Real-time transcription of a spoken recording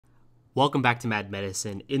Welcome back to Mad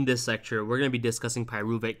Medicine. In this lecture, we're going to be discussing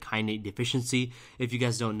pyruvate kinase deficiency. If you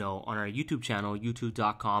guys don't know, on our YouTube channel,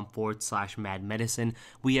 youtube.com/Mad Medicine,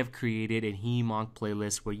 we have created a Heme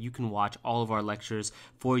playlist where you can watch all of our lectures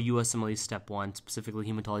for USMLE Step 1,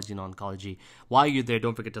 specifically Hematology and Oncology. While you're there,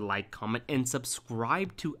 don't forget to like, comment, and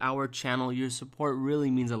subscribe to our channel. Your support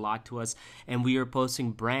really means a lot to us, and we are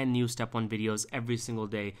posting brand new Step 1 videos every single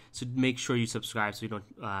day, so make sure you subscribe so you don't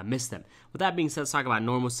miss them. With that being said, let's talk about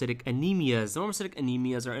normocytic anemias. Normocytic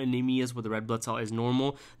anemias are anemias where the red blood cell is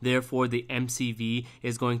normal. Therefore, the MCV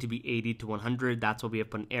is going to be 80 to 100. That's why we have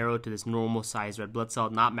put an arrow to this normal size red blood cell,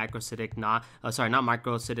 not macrocytic, not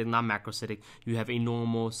microcytic, not macrocytic. You have a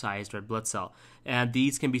normal sized red blood cell. And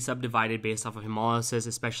these can be subdivided based off of hemolysis,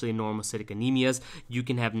 especially in normocytic anemias. You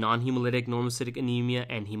can have non-hemolytic normocytic anemia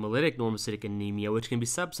and hemolytic normocytic anemia, which can be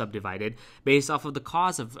subdivided based off of the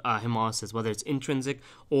cause of hemolysis, whether it's intrinsic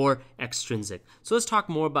or extrinsic. So let's talk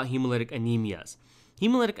more about hemolytic anemias.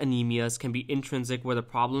 Hemolytic anemias can be intrinsic, where the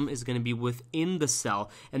problem is going to be within the cell,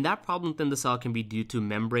 and that problem within the cell can be due to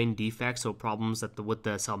membrane defects, so problems with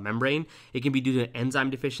the cell membrane. It can be due to enzyme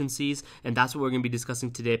deficiencies, and that's what we're going to be discussing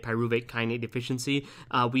today, pyruvate kinase deficiency.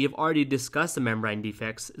 We have already discussed the membrane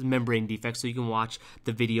defects, so you can watch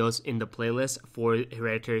the videos in the playlist for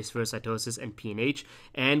hereditary spherocytosis and PNH,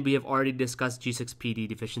 and we have already discussed G6PD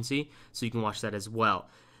deficiency, so you can watch that as well.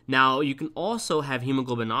 Now, you can also have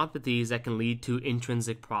hemoglobinopathies that can lead to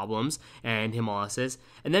intrinsic problems and hemolysis.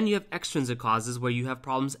 And then you have extrinsic causes where you have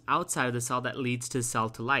problems outside of the cell that leads to cell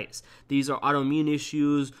to lyse. These are autoimmune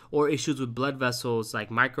issues or issues with blood vessels like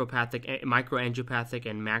microangiopathic, and macroangiopathic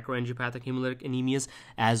hemolytic anemias,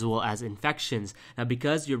 as well as infections. Now,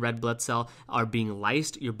 because your red blood cell are being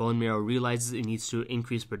lysed, your bone marrow realizes it needs to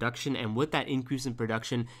increase production. And with that increase in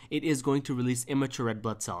production, it is going to release immature red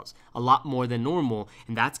blood cells, a lot more than normal.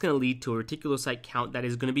 And that's going to lead to a reticulocyte count that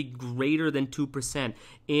is going to be greater than 2%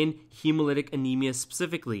 in hemolytic anemia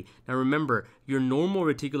specifically. Now remember, your normal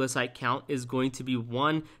reticulocyte count is going to be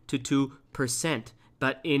 1 to 2%.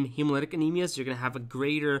 But in hemolytic anemias, you're going to have a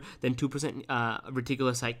greater than 2%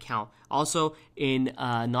 reticulocyte count. Also, in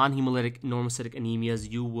non-hemolytic normocytic anemias,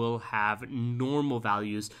 you will have normal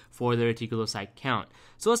values for the reticulocyte count.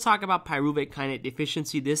 So let's talk about pyruvate kinase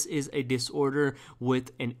deficiency. This is a disorder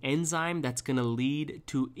with an enzyme that's going to lead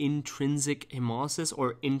to intrinsic hemolysis,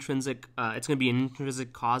 or intrinsic. It's going to be an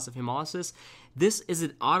intrinsic cause of hemolysis. This is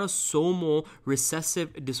an autosomal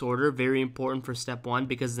recessive disorder, very important for step 1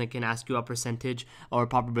 because they can ask you a percentage or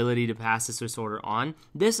probability to pass this disorder on.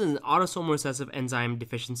 This is an autosomal recessive enzyme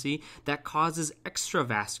deficiency that causes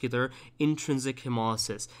extravascular intrinsic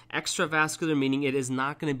hemolysis. Extravascular meaning it is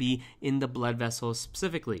not going to be in the blood vessels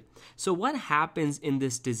specifically. So what happens in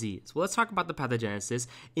this disease? Well, let's talk about the pathogenesis.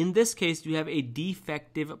 In this case, you have a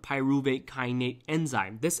defective pyruvate kinase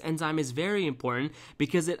enzyme. This enzyme is very important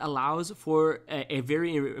because it allows for a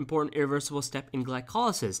very important irreversible step in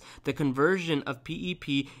glycolysis, the conversion of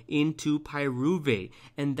PEP into pyruvate.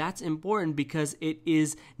 And that's important because it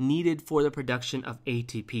is needed for the production of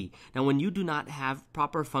ATP. Now, when you do not have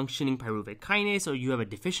proper functioning pyruvate kinase, or you have a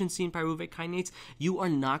deficiency in pyruvate kinase, you are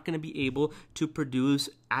not going to be able to produce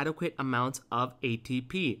adequate amounts of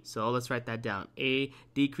ATP. So let's write that down. A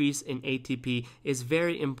decrease in ATP is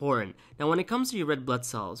very important. Now, when it comes to your red blood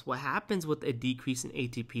cells, what happens with a decrease in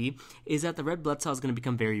ATP is that the red blood cell is going to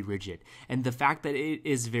become very rigid. And the fact that it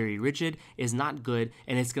is very rigid is not good,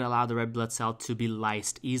 and it's going to allow the red blood cell to be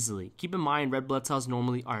lysed easily. Keep in mind, red blood cells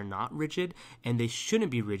normally are not rigid, and they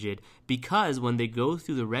shouldn't be rigid because when they go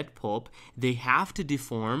through the red pulp, they have to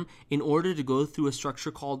deform in order to go through a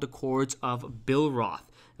structure called the cords of Billroth.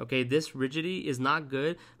 Okay, this rigidity is not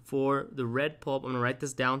good for the red pulp. I'm going to write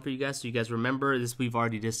this down for you guys so you guys remember this. We've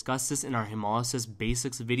already discussed this in our hemolysis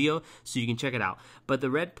basics video, so you can check it out. But the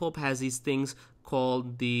red pulp has these things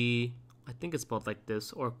called I think it's spelled like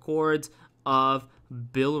this, or cords of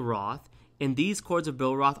Billroth. And these cords of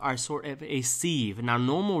Billroth are sort of a sieve. Now,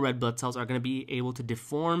 normal red blood cells are going to be able to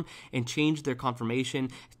deform and change their conformation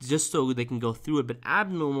just so they can go through it. But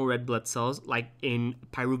abnormal red blood cells, like in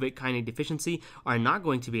pyruvate kinase deficiency, are not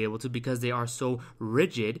going to be able to because they are so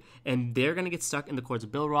rigid, and they're going to get stuck in the cords of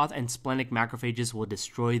Billroth, and splenic macrophages will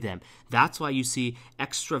destroy them. That's why you see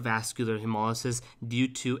extravascular hemolysis due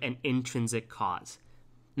to an intrinsic cause.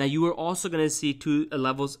 Now, you are also going to see high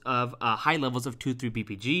levels of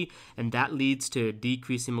 2,3-BPG, and that leads to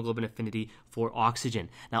decreased hemoglobin affinity for oxygen.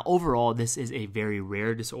 Now, overall, this is a very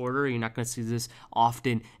rare disorder. You're not going to see this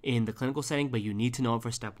often in the clinical setting, but you need to know it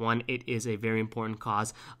for step 1. It is a very important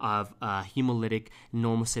cause of hemolytic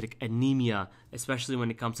normocytic anemia, especially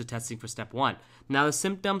when it comes to testing for step 1. Now, the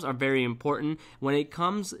symptoms are very important. When it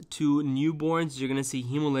comes to newborns, you're going to see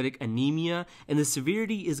hemolytic anemia, and the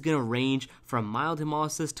severity is going to range from mild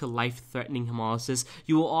hemolysis to life-threatening hemolysis.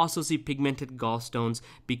 You will also see pigmented gallstones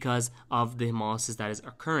because of the hemolysis that is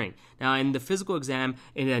occurring. Now, in the physical exam,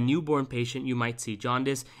 in a newborn patient, you might see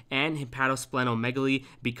jaundice and hepatosplenomegaly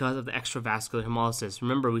because of the extravascular hemolysis.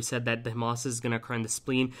 Remember, we said that the hemolysis is going to occur in the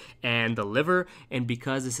spleen and the liver, and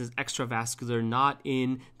because this is extravascular, not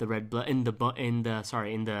in the red blood, in the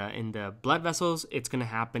blood vessels, it's going to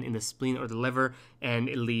happen in the spleen or the liver, and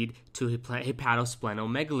it lead to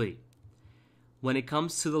hepatosplenomegaly. When it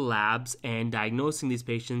comes to the labs and diagnosing these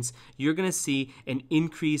patients, you're going to see an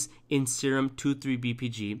increase in serum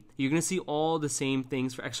 2,3-BPG. You're going to see all the same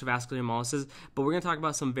things for extravascular hemolysis, but we're going to talk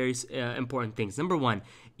about some very important things. Number 1,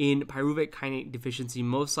 in pyruvate kinase deficiency,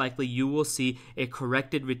 most likely you will see a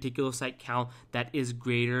corrected reticulocyte count that is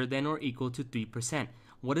greater than or equal to 3%.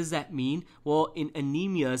 What does that mean? Well, in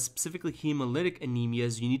anemias, specifically hemolytic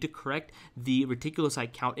anemias, you need to correct the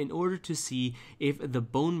reticulocyte count in order to see if the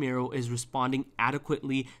bone marrow is responding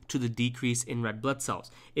adequately to the decrease in red blood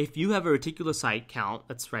cells. If you have a reticulocyte count,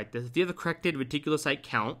 let's write this, if you have a corrected reticulocyte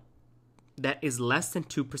count that is less than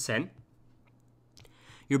 2%,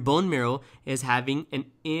 your bone marrow is having an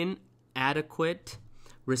inadequate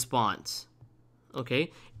response.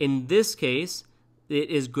 Okay? In this case, it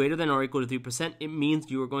is greater than or equal to 3%, it means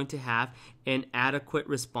you are going to have an adequate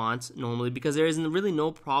response normally, because there is really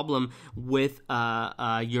no problem with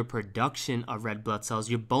your production of red blood cells.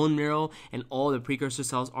 Your bone marrow and all the precursor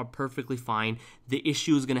cells are perfectly fine. The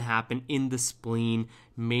issue is going to happen in the spleen,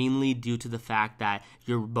 mainly due to the fact that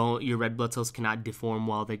your red blood cells cannot deform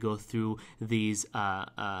while they go through these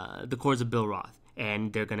the cords of Billroth,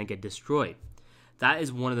 and they're going to get destroyed. That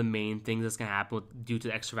is one of the main things that's going to happen due to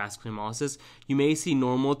the extravascular hemolysis. You may see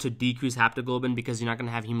normal to decreased haptoglobin because you're not going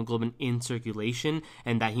to have hemoglobin in circulation,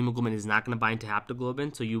 and that hemoglobin is not going to bind to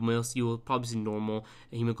haptoglobin. So you will probably see normal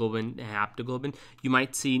hemoglobin and haptoglobin. You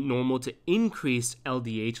might see normal to increased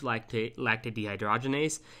LDH, lactate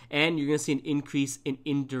dehydrogenase, and you're going to see an increase in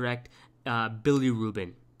indirect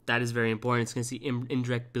bilirubin. That is very important. It's going to see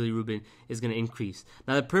indirect bilirubin is going to increase.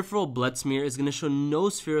 Now, the peripheral blood smear is going to show no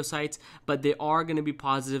spherocytes, but they are going to be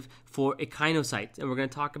positive for echinocytes, and we're going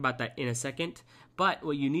to talk about that in a second. But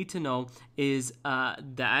what you need to know is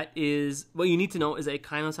that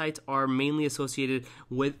echinocytes are mainly associated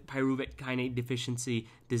with pyruvate kinase deficiency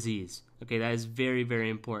disease. Okay, that is very, very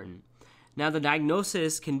important. Now, the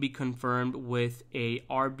diagnosis can be confirmed with a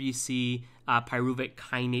RBC pyruvate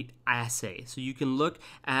kinase assay. So you can look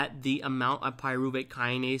at the amount of pyruvate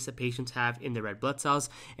kinase that patients have in their red blood cells,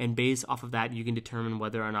 and based off of that, you can determine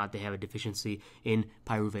whether or not they have a deficiency in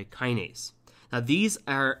pyruvate kinase. Now, these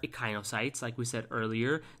are echinocytes, like we said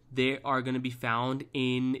earlier. They are going to be found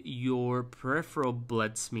in your peripheral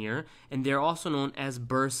blood smear, and they're also known as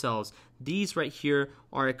Burr cells. These right here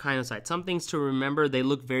are echinocytes. Some things to remember, they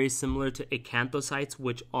look very similar to acanthocytes,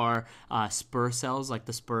 which are spur cells, like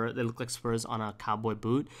the spur. They look like spurs on a cowboy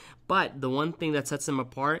boot. But the one thing that sets them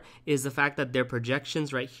apart is the fact that their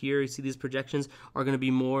projections right here, you see these projections, are going to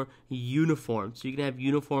be more uniform. So you can have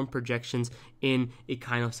uniform projections in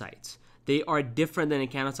echinocytes. They are different than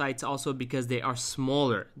echinocytes also because they are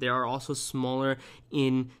smaller. They are also smaller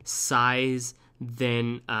in size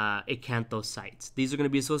than acanthocytes. These are going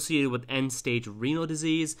to be associated with end-stage renal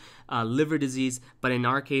disease, liver disease, but in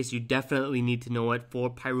our case, you definitely need to know it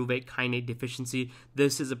for pyruvate kinase deficiency.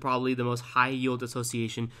 This is probably the most high-yield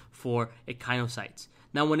association for echinocytes.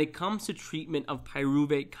 Now, when it comes to treatment of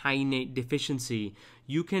pyruvate kinase deficiency,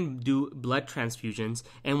 you can do blood transfusions,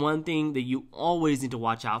 and one thing that you always need to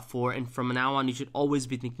watch out for, and from now on you should always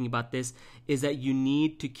be thinking about this, is that you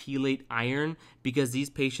need to chelate iron, because these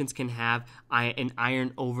patients can have an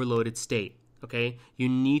iron overloaded state. Okay, you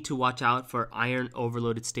need to watch out for iron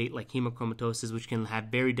overloaded state like hemochromatosis, which can have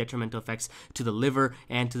very detrimental effects to the liver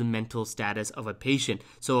and to the mental status of a patient.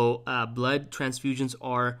 So blood transfusions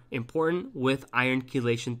are important with iron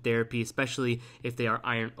chelation therapy, especially if they are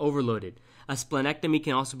iron overloaded. A splenectomy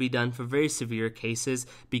can also be done for very severe cases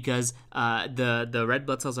because the red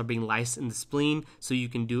blood cells are being lysed in the spleen, so you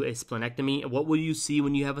can do a splenectomy. What will you see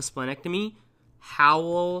when you have a splenectomy?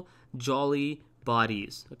 Howl, jolly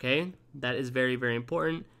bodies, okay? That is very, very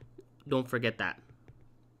important. Don't forget that.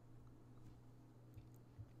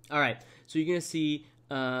 All right, so you're going to see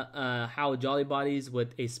how Jolly bodies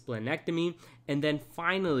with a splenectomy. And then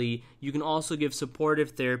finally, you can also give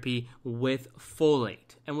supportive therapy with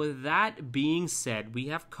folate. And with that being said, we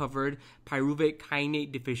have covered pyruvate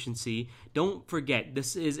kinase deficiency. Don't forget,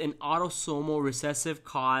 this is an autosomal recessive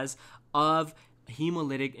cause of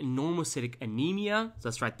hemolytic normocytic anemia. So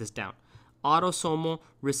let's write this down. Autosomal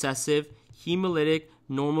recessive hemolytic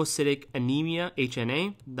normocytic anemia,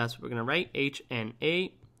 HNA. That's what we're going to write,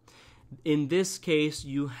 HNA. In this case,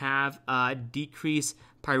 you have decreased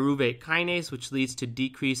pyruvate kinase, which leads to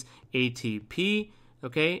decreased ATP,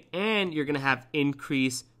 okay? And you're going to have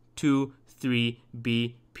increased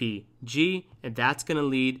 2,3-BPG, and that's going to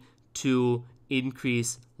lead to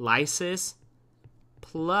increased lysis,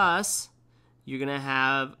 plus you're going to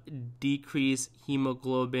have decreased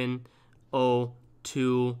hemoglobin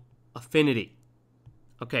O2 affinity.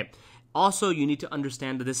 Okay, also you need to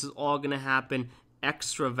understand that this is all going to happen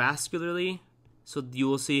extravascularly. So you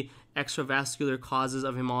will see extravascular causes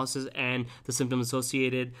of hemolysis and the symptoms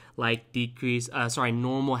associated, like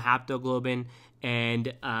normal haptoglobin.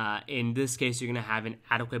 And in this case, you're going to have an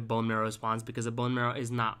adequate bone marrow response because the bone marrow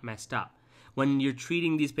is not messed up. When you're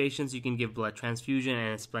treating these patients, you can give blood transfusion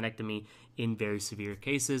and a splenectomy in very severe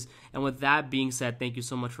cases. And with that being said, thank you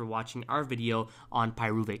so much for watching our video on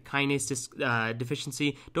pyruvate kinase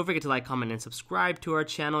deficiency. Don't forget to like, comment, and subscribe to our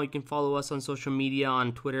channel. You can follow us on social media,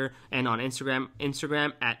 on Twitter and on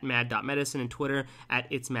Instagram at mad.medicine, and Twitter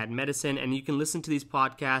at itsmadmedicine. And you can listen to these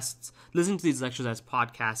lectures as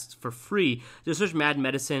podcasts for free. Just search Mad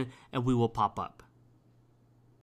Medicine and we will pop up.